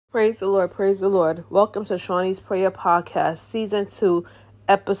Praise the Lord, praise the Lord. Welcome to Shawnee's Prayer Podcast, Season 2,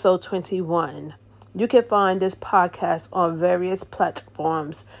 Episode 21. You can find this podcast on various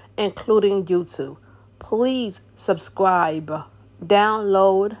platforms, including YouTube. Please subscribe,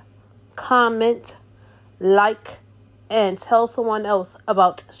 download, comment, like, and tell someone else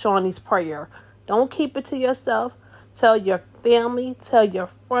about Shawnee's Prayer. Don't keep it to yourself. Tell your family, tell your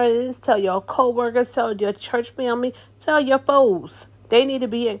friends, tell your co-workers, tell your church family, tell your foes. They need to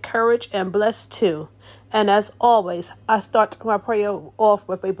be encouraged and blessed too. And as always, I start my prayer off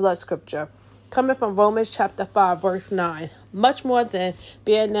with a blood scripture. Coming from Romans chapter 5, verse 9. Much more than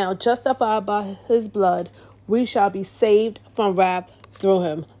being now justified by his blood, we shall be saved from wrath through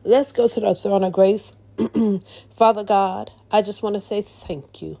him. Let's go to the throne of grace. Father God, I just want to say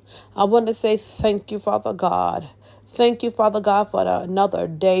thank you. I want to say thank you, Father God. Thank you, Father God, for another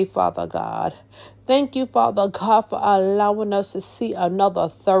day, Father God. Thank you, Father God, for allowing us to see another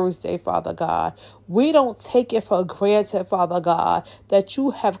Thursday, Father God. We don't take it for granted, Father God, that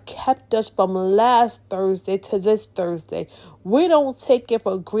you have kept us from last Thursday to this Thursday. We don't take it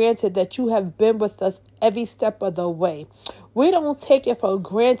for granted that you have been with us every step of the way. We don't take it for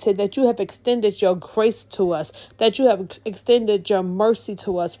granted that you have extended your grace to us, that you have extended your mercy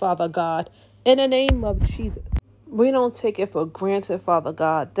to us, Father God. In the name of Jesus. We don't take it for granted, Father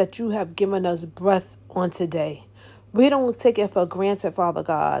God, that you have given us breath on today. We don't take it for granted, Father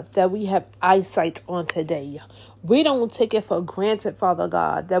God, that we have eyesight on today. We don't take it for granted, Father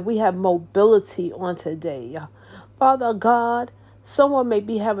God, that we have mobility on today. Father God, someone may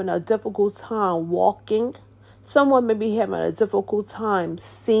be having a difficult time walking. Someone may be having a difficult time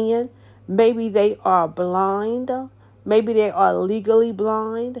seeing. Maybe they are blind. Maybe they are legally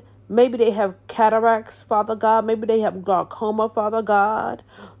blind. Maybe they have cataracts, Father God. Maybe they have glaucoma, Father God.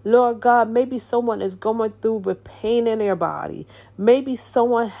 Lord God, maybe someone is going through with pain in their body. Maybe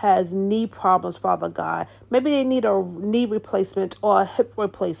someone has knee problems, Father God. Maybe they need a knee replacement or a hip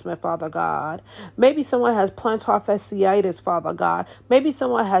replacement, Father God. Maybe someone has plantar fasciitis, Father God. Maybe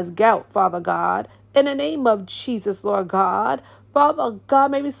someone has gout, Father God. In the name of Jesus, Lord God. Father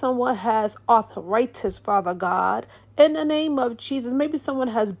God, maybe someone has arthritis, Father God. In the name of Jesus, maybe someone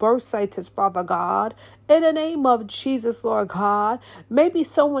has bursitis, Father God. In the name of Jesus, Lord God. Maybe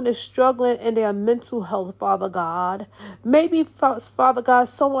someone is struggling in their mental health, Father God. Maybe, Father God,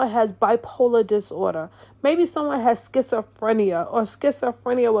 someone has bipolar disorder. Maybe someone has schizophrenia or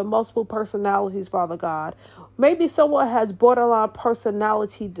schizophrenia with multiple personalities, Father God. Maybe someone has borderline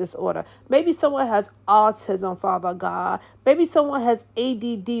personality disorder. Maybe someone has autism, Father God. Maybe someone has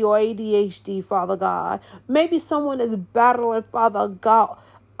ADD or ADHD, Father God. Maybe someone is battling, Father God,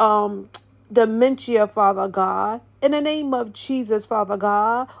 dementia, Father God. In the name of Jesus, Father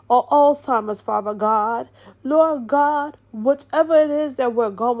God, or Alzheimer's, Father God. Lord God, whatever it is that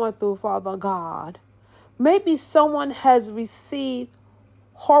we're going through, Father God. Maybe someone has received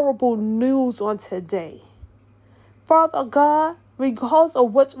horrible news on today. Father God, regardless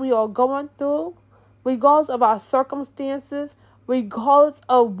of what we are going through, regardless of our circumstances, regardless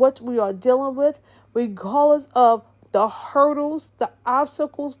of what we are dealing with, regardless of the hurdles, the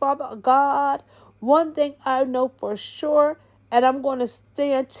obstacles, Father God, one thing I know for sure, and I'm going to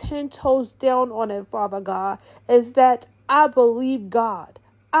stand 10 toes down on it, Father God, is that I believe God.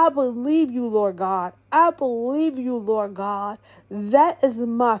 I believe you, Lord God. I believe you, Lord God. That is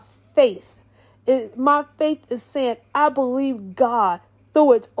my faith. My faith is saying, I believe God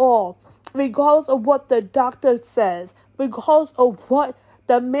through it all, regardless of what the doctor says, regardless of what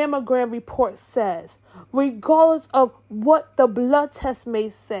the mammogram report says, regardless of what the blood test may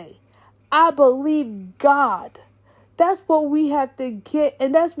say. I believe God. That's what we have to get,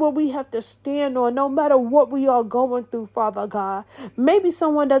 and that's what we have to stand on, no matter what we are going through, Father God. Maybe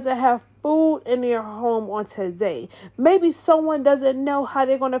someone doesn't have food in their home on today. Maybe someone doesn't know how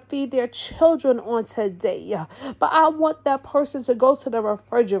they're going to feed their children on today. But I want that person to go to the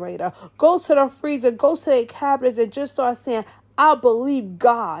refrigerator, go to the freezer, go to their cabinets, and just start saying, I believe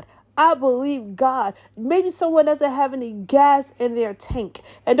God. I believe God. Maybe someone doesn't have any gas in their tank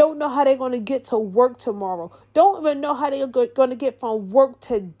and don't know how they're going to get to work tomorrow. Don't even know how they're going to get from work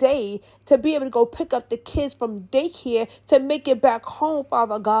today to be able to go pick up the kids from daycare to make it back home,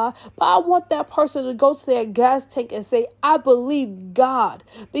 Father God. But I want that person to go to their gas tank and say, I believe God.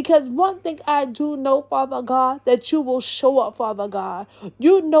 Because one thing I do know, Father God, that you will show up, Father God.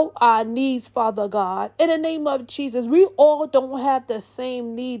 You know our needs, Father God. In the name of Jesus, we all don't have the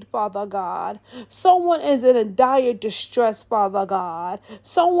same need, Father God. Someone is in a dire distress, Father God.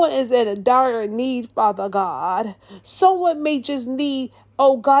 Someone is in a dire need, Father God. Someone may just need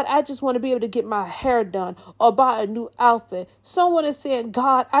Oh God, I just want to be able to get my hair done or buy a new outfit. Someone is saying,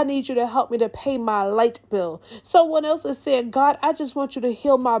 God, I need you to help me to pay my light bill. Someone else is saying, God, I just want you to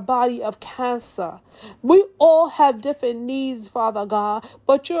heal my body of cancer. We all have different needs, Father God,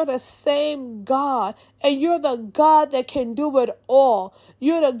 but you're the same God, and you're the God that can do it all.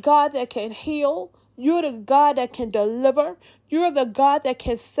 You're the God that can heal. You're the God that can deliver. You're the God that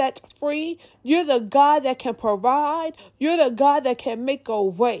can set free. You're the God that can provide. You're the God that can make a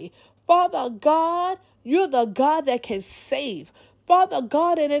way. Father God, you're the God that can save. Father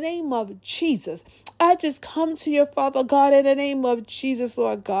God, in the name of Jesus, I just come to you, Father God, in the name of Jesus,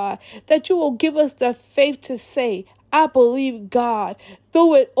 Lord God, that you will give us the faith to say, I believe God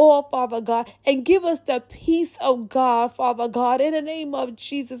through it all, Father God, and give us the peace of God, Father God, in the name of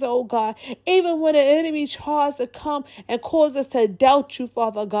Jesus, oh God. Even when the enemy tries to come and cause us to doubt you,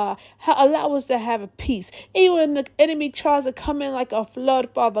 Father God, allow us to have a peace. Even when the enemy tries to come in like a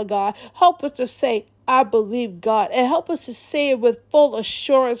flood, Father God, help us to say, I believe God, and help us to say it with full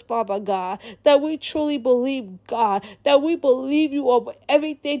assurance, Father God, that we truly believe God, that we believe you over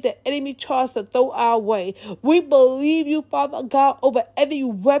everything the enemy tries to throw our way. We believe you, Father God, over every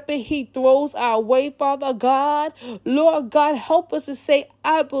weapon he throws our way, Father God. Lord God, help us to say,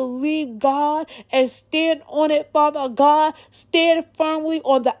 I believe God, and stand on it, Father God. Stand firmly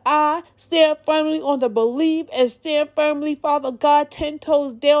on the I, stand firmly on the believe, and stand firmly, Father God, 10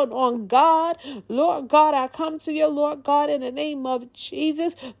 toes down on God. Lord God, I come to you, Lord God, in the name of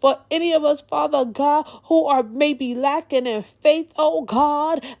Jesus. For any of us, Father God, who are maybe lacking in faith, oh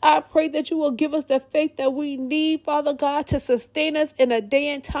God, I pray that you will give us the faith that we need, Father God, to sustain us in a day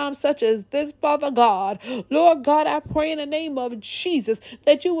and time such as this, Father God. Lord God, I pray in the name of Jesus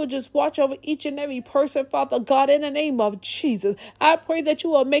that you will just watch over each and every person, Father God, in the name of Jesus. I pray that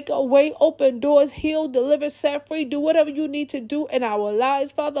you will make a way, open doors, heal, deliver, set free, do whatever you need to do in our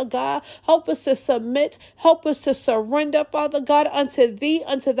lives, Father God. Help us to submit, help us to surrender, Father God, unto thee,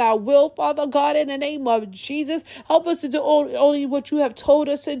 unto thy will, Father God, in the name of Jesus. Help us to do only what you have told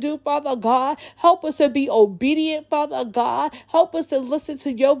us to do, Father God. Help us to be obedient, Father God. Help us to listen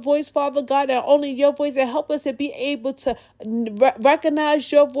to your voice, Father God, and only your voice, and help us to be able to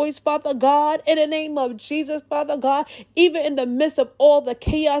recognize your voice, Father God, in the name of Jesus, Father God. Even in the midst of all the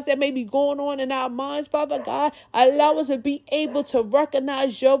chaos that may be going on in our minds, Father God, allow us to be able to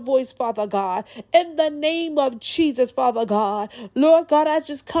recognize your voice, Father God, in the name of Jesus, Father God. Lord God, I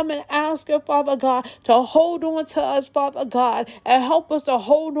just come and ask you, Father God, to hold on to us, Father God, and help us to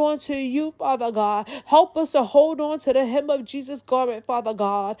hold on to you, Father God. Help us to hold on to the hem of Jesus' garment, Father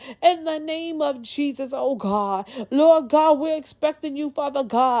God, in the name of Jesus, oh God. Lord God, we're expecting you, Father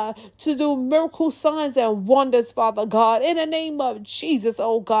God, to do miracle signs and wonders, Father God, in the name of Jesus,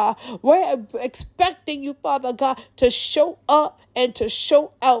 oh God. We're expecting you, Father God, to show up and to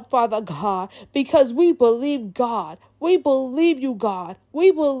show out, Father God, because we believe God. We believe you, God.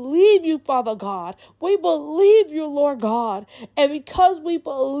 We believe you, Father God. We believe you, Lord God. And because we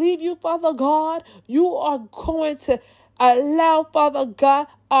believe you, Father God, you are going to allow, Father God,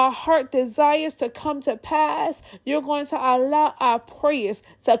 our heart desires to come to pass. You're going to allow our prayers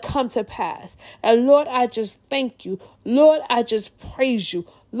to come to pass. And Lord, I just thank you. Lord, I just praise you.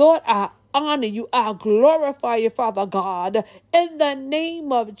 Lord, I honor you. I glorify you, Father God, in the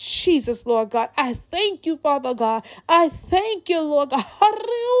name of Jesus, Lord God. I thank you, Father God. I thank you, Lord God.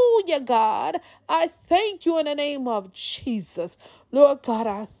 Hallelujah, God. I thank you in the name of Jesus. Lord God,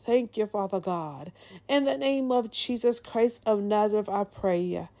 I thank you, Father God. In the name of Jesus Christ of Nazareth, I pray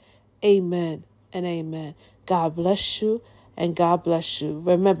you. Amen and amen. God bless you and God bless you.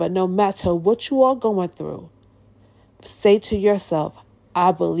 Remember, no matter what you are going through, say to yourself,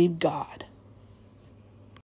 I believe God.